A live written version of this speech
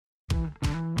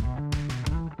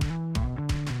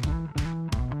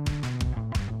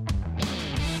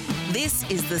This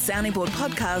is the Sounding Board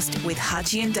podcast with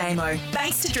Hutchie and Damo.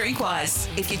 Thanks to Drinkwise.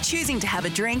 If you're choosing to have a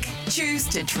drink, choose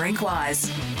to drink wise.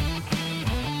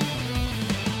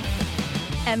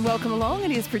 And welcome along.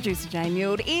 It is producer Jane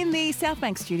Mild in the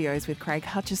Southbank studios with Craig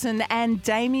Hutchison and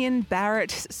Damien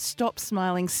Barrett. Stop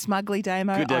smiling smugly,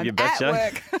 Damo. Good to have you back, Jane.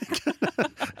 Work.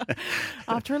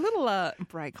 After a little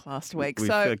break last week. With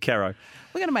We're Caro.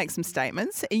 going to make some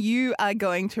statements. You are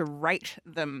going to rate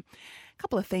them. A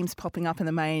couple of themes popping up in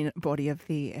the main body of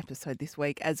the episode this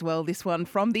week as well. This one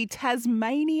from the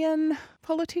Tasmanian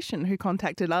politician who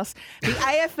contacted us. The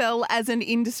AFL as an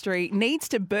industry needs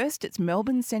to burst its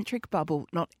Melbourne-centric bubble.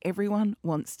 Not everyone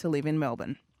wants to live in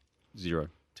Melbourne. 0.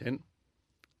 10.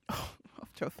 Off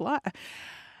to a flyer.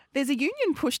 There's a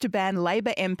union push to ban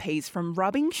Labor MPs from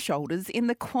rubbing shoulders in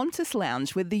the Qantas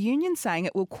lounge, with the union saying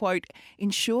it will, quote,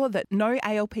 ensure that no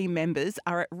ALP members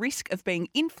are at risk of being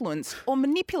influenced or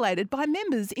manipulated by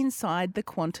members inside the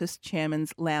Qantas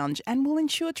chairman's lounge, and will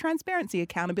ensure transparency,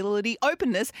 accountability,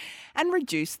 openness and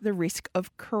reduce the risk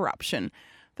of corruption.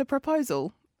 The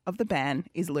proposal of the ban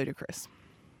is ludicrous.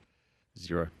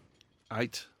 0.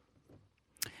 8.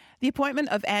 The appointment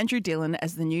of Andrew Dillon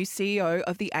as the new CEO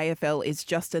of the AFL is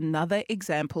just another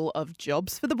example of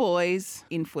jobs for the boys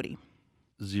in footy.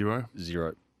 0.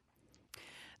 0.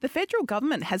 The federal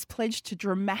government has pledged to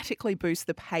dramatically boost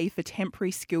the pay for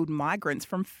temporary skilled migrants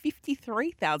from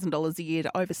 $53,000 a year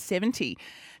to over $70,000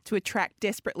 to attract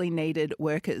desperately needed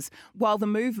workers. While the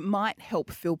move might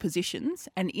help fill positions,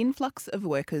 an influx of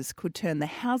workers could turn the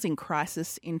housing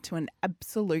crisis into an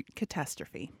absolute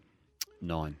catastrophe.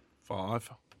 9.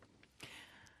 5.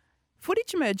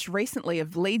 Footage emerged recently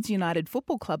of Leeds United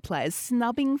Football Club players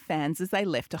snubbing fans as they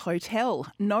left a hotel.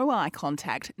 No eye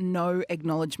contact, no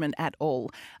acknowledgement at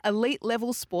all.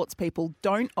 Elite-level sports people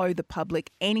don't owe the public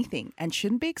anything and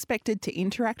shouldn't be expected to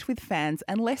interact with fans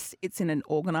unless it's in an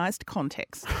organised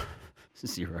context.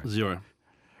 0. 0.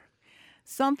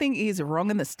 Something is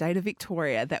wrong in the state of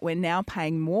Victoria that we're now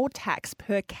paying more tax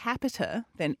per capita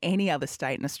than any other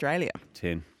state in Australia.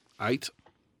 10. 8.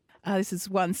 This is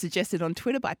one suggested on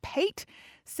Twitter by Pete.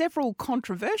 Several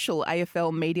controversial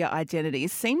AFL media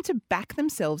identities seem to back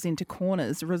themselves into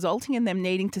corners, resulting in them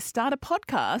needing to start a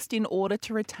podcast in order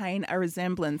to retain a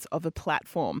resemblance of a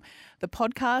platform. The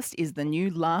podcast is the new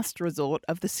last resort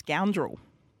of the scoundrel.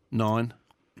 9.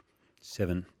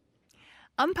 7.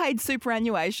 Unpaid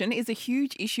superannuation is a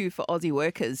huge issue for Aussie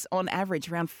workers. On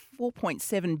average, around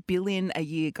 $4.7 billion a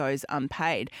year goes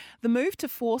unpaid. The move to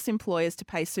force employers to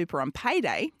pay super on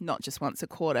payday, not just once a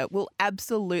quarter, will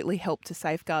absolutely help to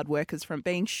safeguard workers from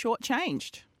being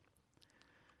shortchanged.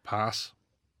 Pass.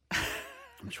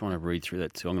 I'm trying to read through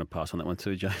that too. I'm going to pass on that one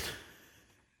too, Jane.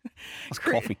 I was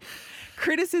coughing.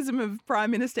 Criticism of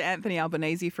Prime Minister Anthony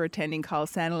Albanese for attending Kyle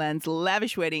Sandilands'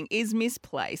 lavish wedding is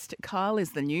misplaced. Kyle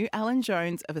is the new Alan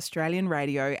Jones of Australian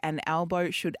radio, and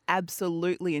Albo should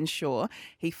absolutely ensure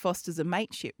he fosters a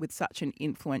mateship with such an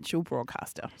influential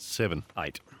broadcaster. 7.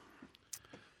 8.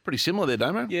 Pretty similar there,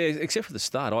 Damo. Yeah, except for the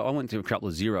start. I went to a couple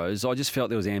of zeros. I just felt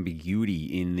there was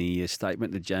ambiguity in the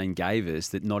statement that Jane gave us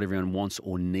that not everyone wants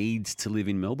or needs to live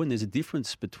in Melbourne. There's a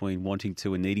difference between wanting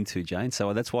to and needing to, Jane.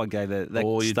 So that's why I gave that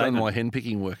You've statement. done my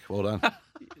hen-picking work. Well done.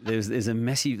 There's a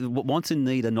massive... Want and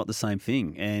need are not the same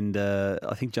thing. And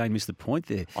I think Jane missed the point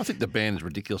there. I think the ban is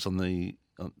ridiculous on the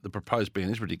proposed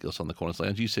ban is ridiculous on the Qantas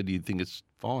Lounge. You said you think it's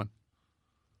fine.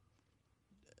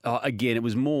 Again, it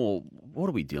was more, what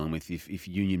are we dealing with if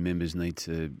union members need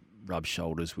to rub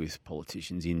shoulders with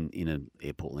politicians in an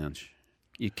airport lounge?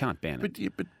 You can't ban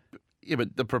it.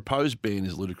 But the proposed ban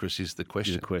is ludicrous is the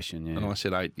question. Is the question, yeah. And I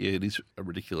said 8. Yeah, it is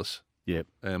ridiculous. Yep.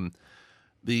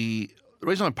 The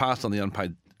reason I passed on the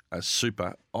unpaid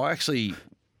super, I actually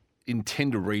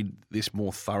intend to read this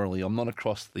more thoroughly. I'm not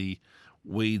across the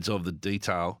weeds of the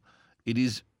detail. It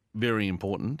is very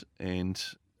important, and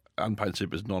unpaid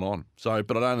super is not on. So,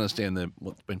 but I don't understand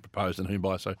what's been proposed and whom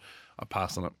by, so I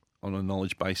passed on it on a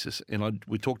knowledge basis. And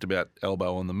we talked about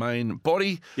elbow on the main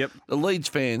body. Yep. The Leeds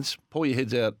fans, pull your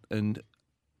heads out and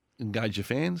engage your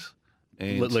fans.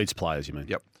 And Leeds players, you mean?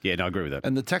 Yep. Yeah, no, I agree with that.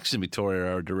 And the taxes in Victoria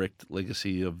are a direct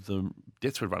legacy of the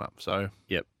debts we've run up. So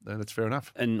yep, that's fair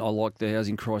enough. And I like the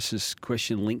housing crisis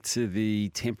question linked to the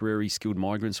temporary skilled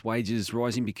migrants' wages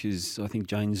rising, because I think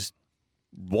Jane's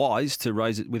wise to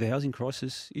raise it with a housing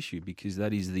crisis issue, because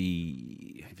that is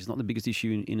if it's not the biggest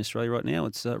issue in Australia right now,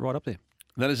 it's right up there.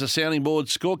 That is a Sounding Board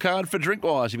scorecard for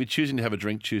Drinkwise. If you're choosing to have a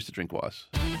drink, choose to Drinkwise.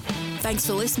 Thanks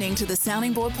for listening to the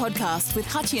Sounding Board podcast with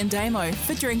Hutchie and Damo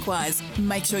for Drinkwise.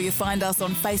 Make sure you find us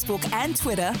on Facebook and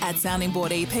Twitter at Sounding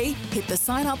Board EP. Hit the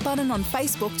sign up button on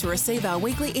Facebook to receive our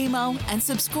weekly email and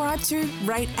subscribe to,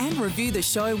 rate and review the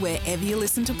show wherever you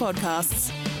listen to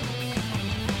podcasts.